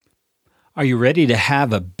Are you ready to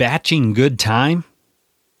have a batching good time?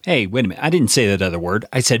 Hey, wait a minute. I didn't say that other word.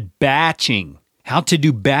 I said batching. How to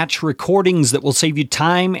do batch recordings that will save you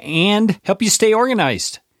time and help you stay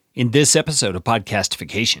organized in this episode of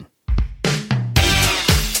Podcastification.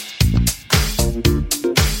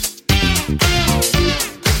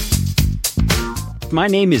 My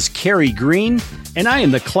name is Kerry Green, and I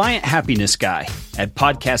am the Client Happiness Guy at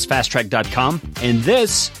PodcastFastTrack.com, and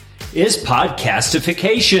this is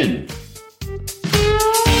Podcastification.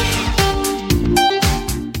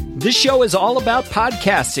 This show is all about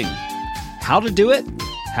podcasting. How to do it,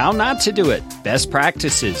 how not to do it, best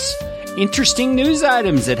practices, interesting news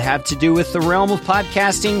items that have to do with the realm of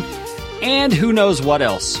podcasting, and who knows what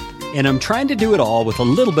else. And I'm trying to do it all with a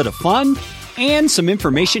little bit of fun and some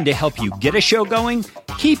information to help you get a show going,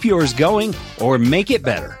 keep yours going, or make it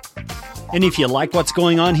better. And if you like what's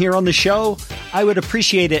going on here on the show, I would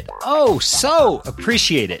appreciate it, so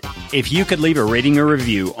appreciate it, if you could leave a rating or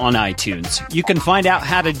review on iTunes. You can find out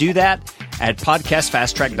how to do that at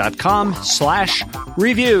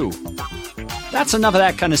podcastfasttrack.com/review. That's enough of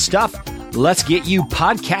that kind of stuff. Let's get you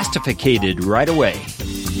podcastificated right away.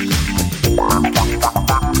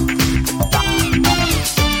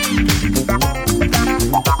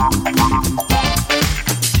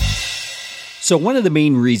 So one of the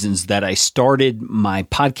main reasons that I started my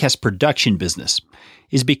podcast production business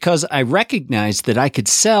is because I recognized that I could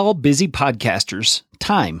sell busy podcasters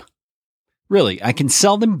time. Really, I can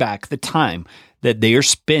sell them back the time that they are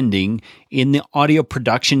spending in the audio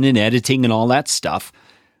production and editing and all that stuff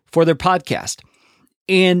for their podcast.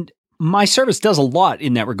 And my service does a lot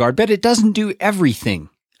in that regard, but it doesn't do everything.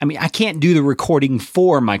 I mean, I can't do the recording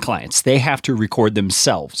for my clients. They have to record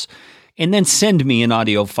themselves and then send me an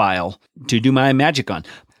audio file to do my magic on.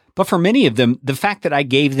 But for many of them, the fact that I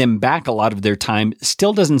gave them back a lot of their time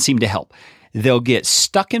still doesn't seem to help. They'll get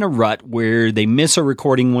stuck in a rut where they miss a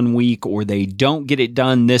recording one week or they don't get it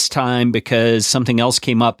done this time because something else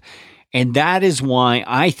came up. And that is why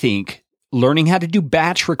I think learning how to do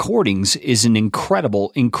batch recordings is an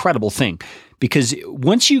incredible, incredible thing. Because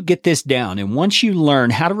once you get this down and once you learn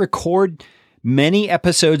how to record many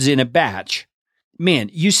episodes in a batch, man,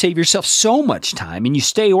 you save yourself so much time and you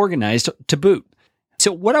stay organized to boot.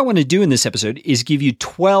 So what I want to do in this episode is give you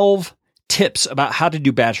 12 tips about how to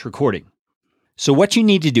do batch recording. So what you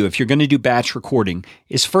need to do if you're going to do batch recording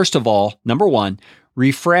is, first of all, number one,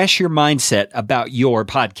 refresh your mindset about your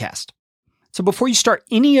podcast. So before you start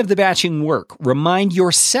any of the batching work, remind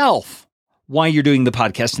yourself why you're doing the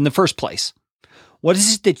podcast in the first place. What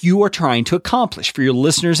is it that you are trying to accomplish for your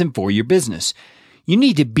listeners and for your business? You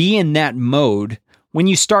need to be in that mode when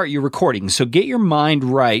you start your recording. So get your mind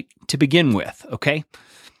right to begin with, okay?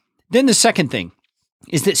 Then the second thing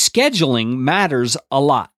is that scheduling matters a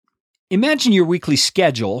lot. Imagine your weekly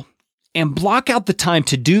schedule and block out the time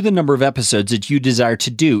to do the number of episodes that you desire to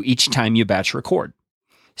do each time you batch record.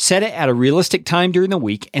 Set it at a realistic time during the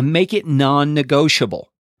week and make it non-negotiable.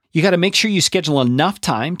 You got to make sure you schedule enough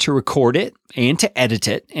time to record it and to edit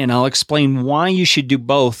it, and I'll explain why you should do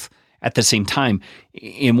both at the same time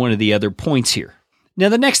in one of the other points here. Now,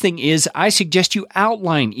 the next thing is I suggest you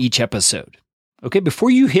outline each episode. Okay, before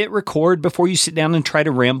you hit record, before you sit down and try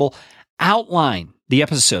to ramble, outline the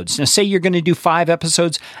episodes. Now, say you're going to do 5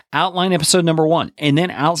 episodes, outline episode number 1, and then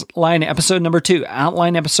outline episode number 2,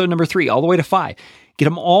 outline episode number 3, all the way to 5. Get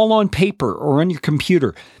them all on paper or on your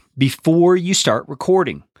computer before you start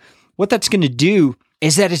recording. What that's going to do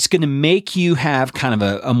is that it's going to make you have kind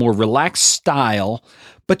of a more relaxed style,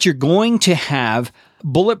 but you're going to have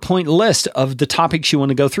bullet point list of the topics you want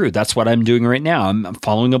to go through. That's what I'm doing right now. I'm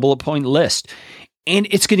following a bullet point list. And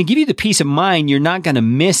it's going to give you the peace of mind you're not going to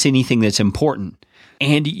miss anything that's important.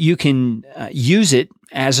 And you can use it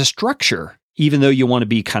as a structure, even though you want to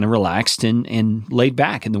be kind of relaxed and laid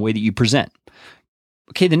back in the way that you present.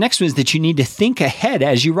 Okay, the next one is that you need to think ahead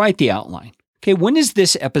as you write the outline. Okay, when is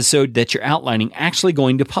this episode that you're outlining actually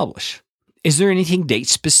going to publish? Is there anything date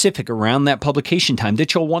specific around that publication time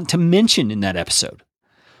that you'll want to mention in that episode?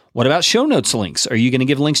 What about show notes links? Are you going to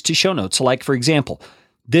give links to show notes? Like, for example,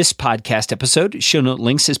 this podcast episode, show note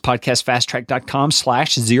links is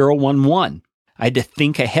podcastfasttrack.com/011. I had to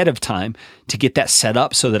think ahead of time to get that set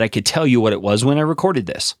up so that I could tell you what it was when I recorded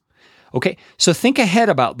this. Okay, so think ahead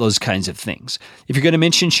about those kinds of things. If you're going to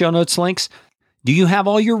mention show notes links, do you have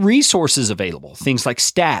all your resources available? Things like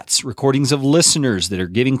stats, recordings of listeners that are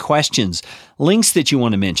giving questions, links that you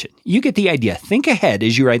want to mention. You get the idea. Think ahead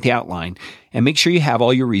as you write the outline and make sure you have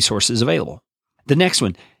all your resources available. The next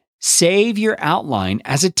one, save your outline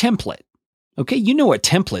as a template. Okay, you know what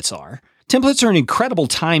templates are. Templates are an incredible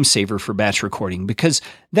time saver for batch recording because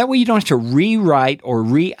that way you don't have to rewrite or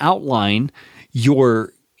re-outline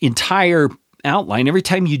your entire outline every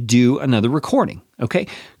time you do another recording, okay?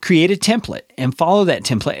 Create a template and follow that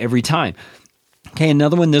template every time. Okay,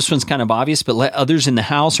 another one, this one's kind of obvious, but let others in the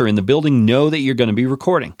house or in the building know that you're going to be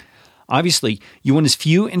recording. Obviously, you want as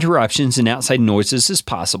few interruptions and outside noises as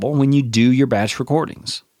possible when you do your batch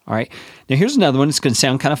recordings, all right? Now, here's another one. It's going to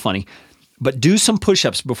sound kind of funny, but do some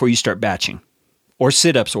push-ups before you start batching, or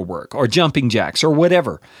sit-ups will work, or jumping jacks, or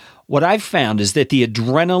whatever. What I've found is that the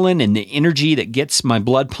adrenaline and the energy that gets my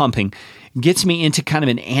blood pumping gets me into kind of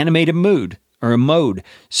an animated mood or a mode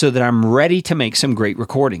so that I'm ready to make some great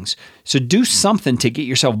recordings. So do something to get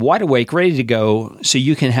yourself wide awake, ready to go, so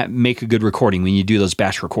you can make a good recording when you do those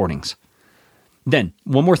batch recordings. Then,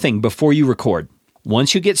 one more thing before you record.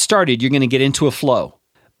 Once you get started, you're going to get into a flow.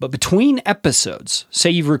 But between episodes, say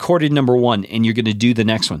you've recorded number 1 and you're going to do the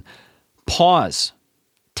next one, pause,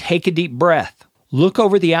 take a deep breath, look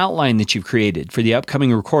over the outline that you've created for the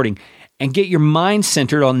upcoming recording, and get your mind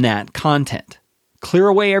centered on that content. Clear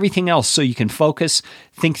away everything else so you can focus,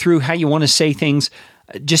 think through how you want to say things.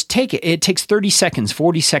 Just take it. It takes 30 seconds,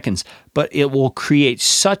 40 seconds, but it will create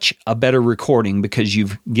such a better recording because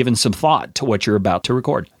you've given some thought to what you're about to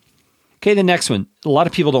record. Okay, the next one. A lot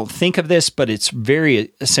of people don't think of this, but it's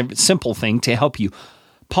a simple thing to help you.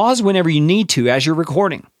 Pause whenever you need to as you're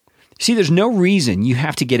recording. See, there's no reason you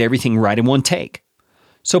have to get everything right in one take.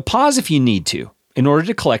 So pause if you need to in order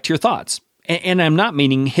to collect your thoughts. And I'm not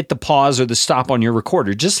meaning hit the pause or the stop on your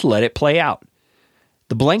recorder. Just let it play out.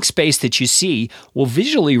 The blank space that you see will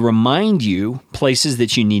visually remind you places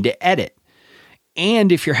that you need to edit.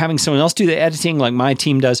 And if you're having someone else do the editing like my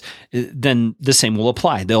team does, then the same will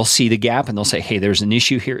apply. They'll see the gap and they'll say, hey, there's an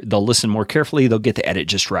issue here. They'll listen more carefully. They'll get the edit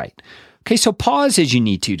just right. Okay, so pause as you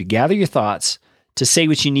need to gather your thoughts, to say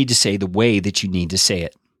what you need to say the way that you need to say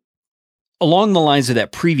it. Along the lines of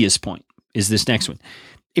that previous point is this next one.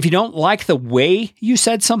 If you don't like the way you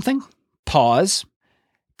said something, pause,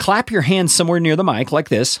 clap your hands somewhere near the mic like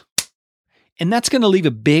this, and that's going to leave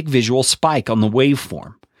a big visual spike on the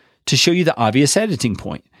waveform to show you the obvious editing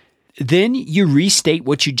point. Then you restate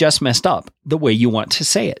what you just messed up the way you want to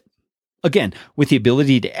say it. Again, with the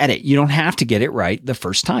ability to edit, you don't have to get it right the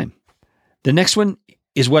first time. The next one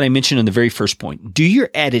is what I mentioned in the very first point. Do your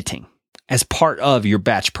editing as part of your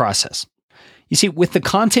batch process. You see, with the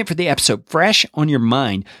content for the episode fresh on your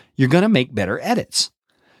mind, you're going to make better edits.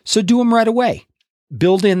 So do them right away.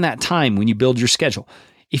 Build in that time when you build your schedule.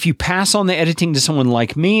 If you pass on the editing to someone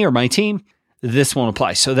like me or my team, this won't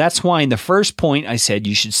apply. So that's why in the first point I said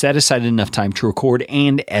you should set aside enough time to record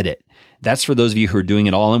and edit. That's for those of you who are doing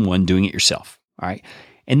it all in one, doing it yourself. All right.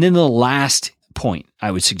 And then the last point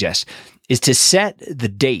I would suggest is to set the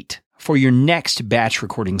date for your next batch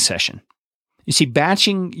recording session. You see,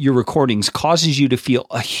 batching your recordings causes you to feel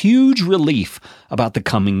a huge relief about the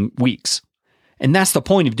coming weeks. And that's the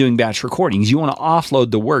point of doing batch recordings. You want to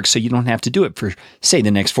offload the work so you don't have to do it for, say,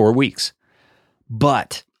 the next 4 weeks.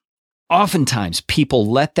 But oftentimes, people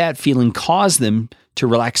let that feeling cause them to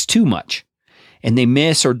relax too much, and they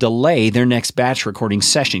miss or delay their next batch recording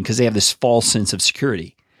session because they have this false sense of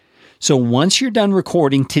security. So once you're done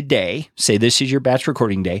recording today, say this is your batch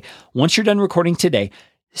recording day, once you're done recording today,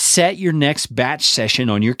 set your next batch session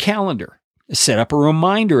on your calendar. Set up a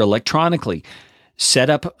reminder electronically. Set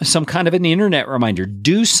up some kind of an internet reminder.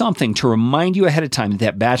 Do something to remind you ahead of time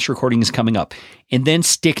that batch recording is coming up, and then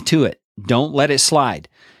stick to it. Don't let it slide.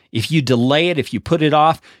 If you delay it, if you put it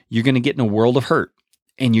off, you're going to get in a world of hurt,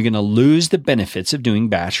 and you're going to lose the benefits of doing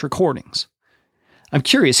batch recordings. I'm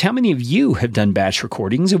curious, how many of you have done batch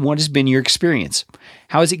recordings, and what has been your experience?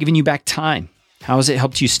 How has it given you back time? How has it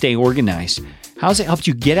helped you stay organized? How has it helped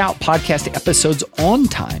you get out podcast episodes on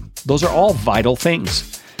time? Those are all vital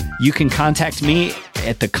things. You can contact me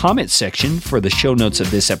at the comments section for the show notes of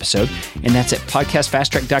this episode, and that's at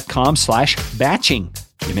podcastfasttrack.com/batching.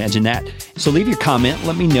 Imagine that. So leave your comment.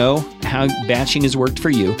 Let me know how batching has worked for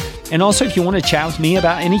you. And also, if you want to chat with me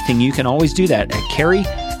about anything, you can always do that at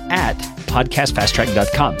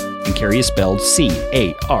Carey@podcastfasttrack.com. And Carey is spelled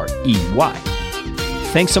Carey.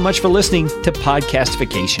 Thanks so much for listening to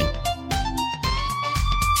Podcastification.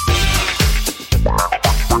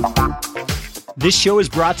 This show is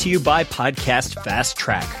brought to you by Podcast Fast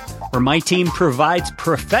Track, where my team provides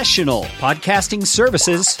professional podcasting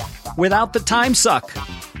services without the time suck.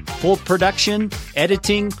 Full production,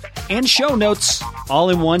 editing, and show notes, all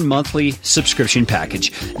in one monthly subscription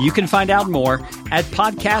package. You can find out more at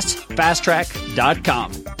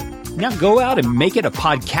podcastfasttrack.com. Now go out and make it a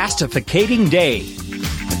podcastificating day.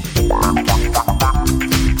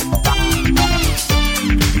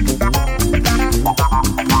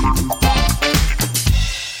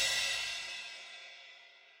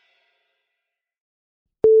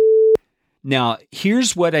 Now,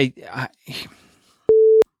 here's what and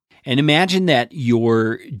imagine that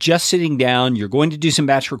you're just sitting down, you're going to do some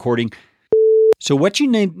batch recording. So what you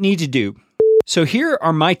need to do, so here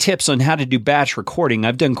are my tips on how to do batch recording.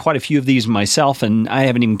 I've done quite a few of these myself, and I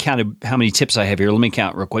haven't even counted how many tips I have here. Let me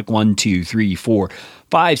count real quick. 1, 2, 3, 4,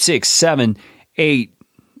 5, 6, 7, 8.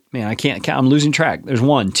 Man, I can't count. I'm losing track. There's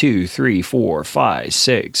 1, 2, 3, 4, 5,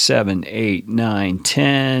 6, 7, 8, 9,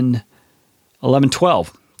 10, 11,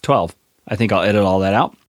 12. 12. I think I'll edit all that out.